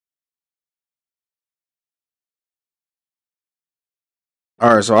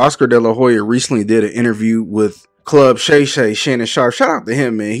All right, so Oscar De La Hoya recently did an interview with Club Shay Shay, Shannon Sharp. Shout out to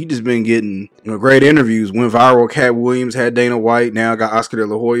him, man. He just been getting great interviews. Went viral. Cat Williams had Dana White. Now got Oscar De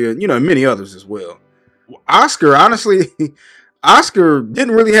La Hoya, and many others as well. Oscar, honestly, Oscar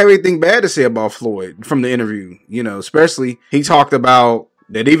didn't really have anything bad to say about Floyd from the interview. Especially he talked about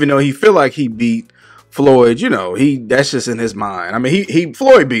that even though he feel like he beat Floyd, that's just in his mind. I mean,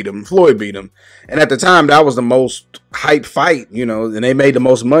 Floyd beat him. And at the time, that was the most hype fight, and they made the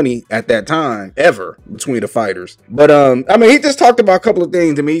most money at that time ever between the fighters. But, he just talked about a couple of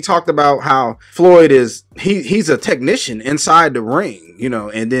things. He talked about how Floyd he's a technician inside the ring,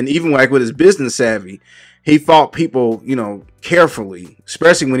 and then even like with his business savvy, he fought people, carefully,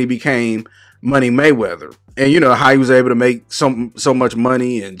 especially when he became Money Mayweather. And how he was able to make so much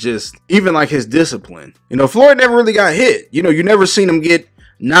money, and just even like his discipline. Floyd never really got hit. You never seen him get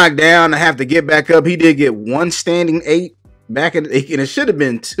knocked down and have to get back up. He did get one standing 8 back and it should have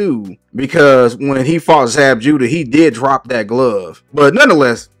been 2, because when he fought Zab Judah, he did drop that glove. But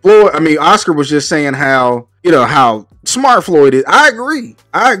nonetheless, Oscar was just saying how smart Floyd is. I agree.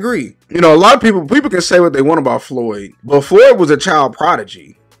 A lot of people can say what they want about Floyd, but Floyd was a child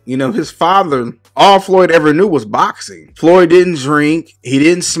prodigy. His father, all Floyd ever knew was boxing. Floyd didn't drink. He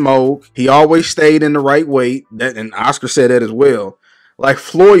didn't smoke. He always stayed in the right weight. And Oscar said that as well. Like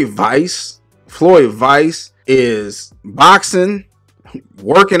Floyd Vice is boxing,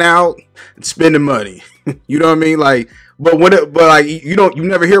 working out, and spending money. You know what I mean? Like, you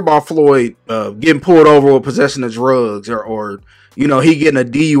never hear about Floyd getting pulled over with possession of drugs or he getting a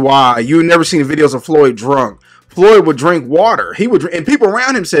DUI. You never seen videos of Floyd drunk. Floyd would drink water. And people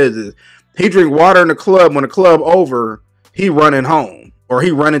around him said this. He drink water in the club. When the club over, he running home, or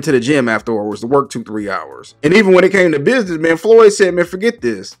he running to the gym afterwards to work 2-3 hours. And even when it came to business, man, Floyd said, man, forget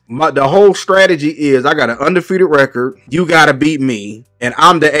this. The whole strategy is I got an undefeated record. You got to beat me, and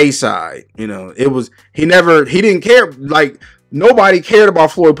I'm the A side. He didn't care. Like, nobody cared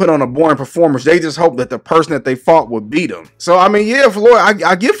about Floyd put on a boring performance. They just hoped that the person that they fought would beat him. So, Floyd,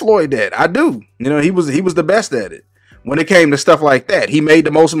 I give Floyd that. I do. He was the best at it. When it came to stuff like that, he made the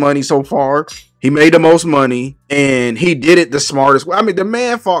most money so far. He made the most money, and he did it the smartest way. The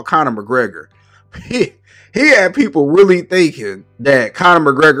man fought Conor McGregor. He had people really thinking that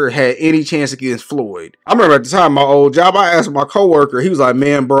Conor McGregor had any chance against Floyd. I remember at the time, my old job, I asked my coworker, he was like,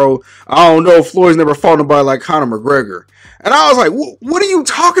 man, bro, I don't know if Floyd's never fought nobody like Conor McGregor. And I was like, what are you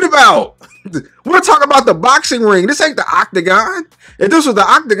talking about? We're talking about the boxing ring. This ain't the octagon. If this was the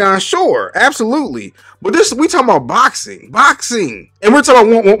octagon, sure, absolutely. But we talking about boxing. And we're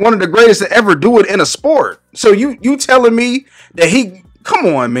talking about one of the greatest to ever do it in a sport. So you telling me that come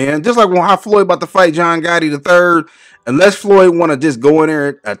on, man. Just like when Floyd about to fight John Gotti III, unless Floyd want to just go in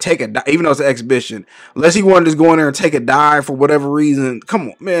there and take a dive, even though it's an exhibition, unless he want to just go in there and take a dive for whatever reason, come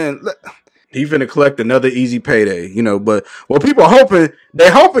on, man. He finna collect another easy payday, but what people hoping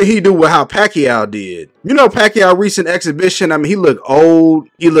he do how Pacquiao did. Pacquiao recent exhibition, he looked old,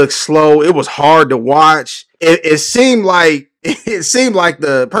 he looked slow, it was hard to watch. It seemed like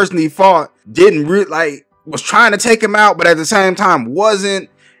the person he fought didn't really was trying to take him out, but at the same time wasn't.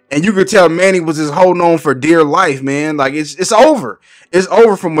 And you could tell Manny was just holding on for dear life, man. Like it's over. It's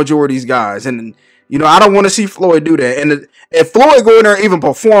over for majority of these guys. And I don't want to see Floyd do that. And if Floyd go in there and even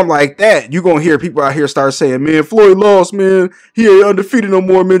perform like that, you're going to hear people out here start saying, man, Floyd lost, man. He ain't undefeated no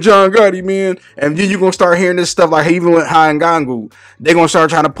more, man. John Gotti, man. And then you're going to start hearing this stuff like even with Ngannou. They're going to start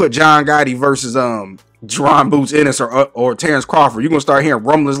trying to put John Gotti versus Jerron Boots Ennis or Terrence Crawford. You're going to start hearing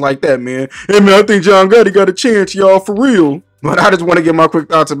rumblings like that, man. Hey, man, I think John Gotti got a chance, y'all, for real. But I just want to get my quick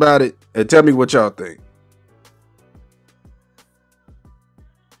thoughts about it and tell me what y'all think.